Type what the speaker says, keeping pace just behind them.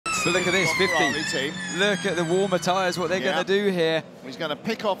But look at this, 50. Look at the warmer tyres, what they're going to do here. He's going to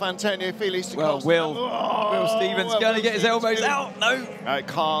pick off Antonio Felix. Well, Will Stevens going to get his elbows out. No. No, it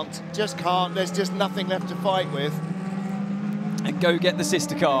can't. Just can't. There's just nothing left to fight with. And go get the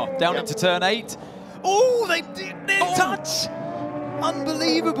sister car down into turn 8. Oh, they didn't touch.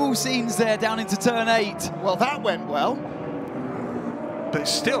 Unbelievable scenes there down into turn 8. Well, that went well. But it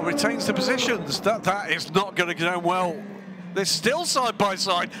still retains the positions. That is not going to go down well. They're still side by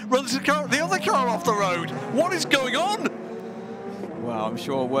side. Runs the other car off the road. What is going on? Well, I'm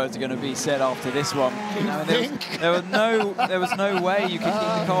sure words are going to be said after this one. You know, there was no way you could keep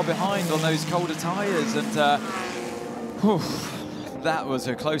the car behind on those colder tyres, and that was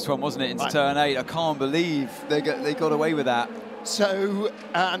a close one, wasn't it? Into turn 8. I can't believe they got away with that. So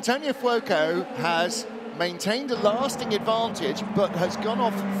Antonio Fuoco has maintained a lasting advantage, but has gone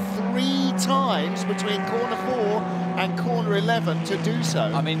off 3 times between corner 4 and corner 11 to do so.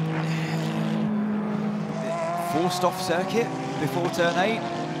 I mean, forced off circuit before turn 8,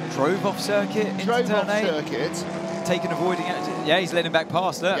 drove off circuit into turn 8. Taken avoiding it. Yeah, he's letting back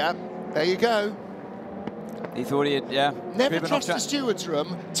past that. Yeah, there you go. He thought he had, yeah. Never trust the stewards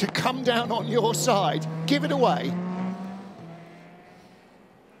room to come down on your side. Give it away.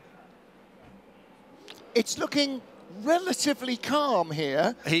 It's looking relatively calm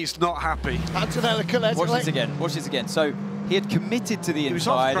here. He's not happy. Antonello Coletta. Watch this again. Watch this again. So he had committed to the inside. He was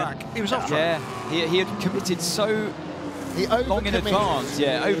off track. He was off track. Yeah, he had committed so long in advance.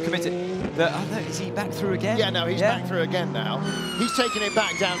 Yeah, overcommitted. But is he back through again? Yeah, no, he's back through again now. He's taking it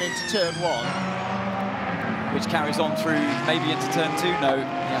back down into turn 1. Which carries on through maybe into turn 2. No, he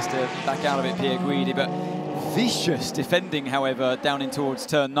has to back out of it, Pierre Guidi. But vicious defending, however, down in towards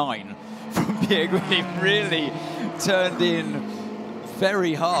turn 9. From Pierre Guidi, really turned in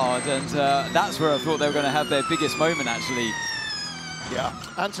very hard, and that's where I thought they were going to have their biggest moment, actually. Yeah.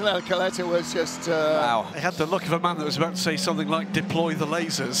 Antonello Coletta was just... wow. He had the look of a man that was about to say something like, deploy the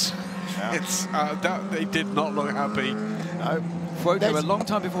lasers. Yeah. It's they did not look happy. No. Fuoco, a long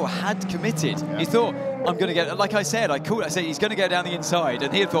time before, had committed. Yeah. He thought, I'm going to get, like I said, I said he's going to go down the inside,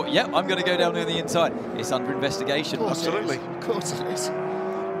 and he had thought, yep, I'm going to go down the inside. It's under investigation. Absolutely. Of course it is.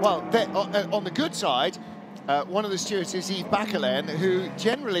 Well, on the good side, one of the stewards is Yves Bacquelin, who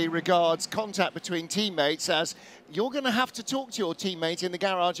generally regards contact between teammates as you're going to have to talk to your teammate in the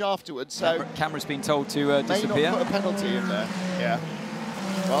garage afterwards. So camera's been told to disappear. May not put a penalty in there. Yeah.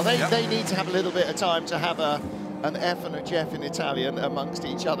 Well, they need to have a little bit of time to have an F and a Jeff in Italian amongst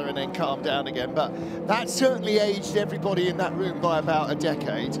each other and then calm down again. But that certainly aged everybody in that room by about a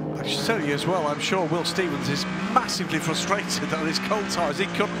decade. I should tell you as well, I'm sure Will Stevens is massively frustrated on his cold tyres. He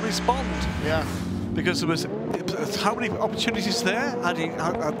couldn't respond. Yeah. Because there was how many opportunities there?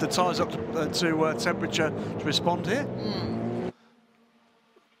 Had the tyres up to temperature to respond here?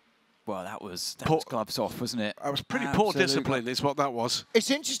 Well, that was gloves off, wasn't it? That was pretty poor discipline, is what that was.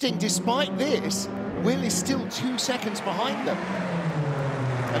 It's interesting, despite this, Will is still 2 seconds behind them.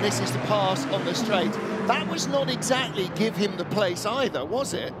 And this is the pass on the straight. That was not exactly give him the place either,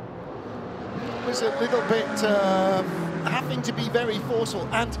 was it? It was a little bit having to be very forceful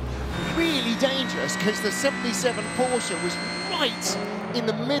and really dangerous, because the 77 Porsche was right in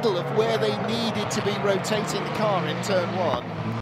the middle of where they needed to be rotating the car in turn 1.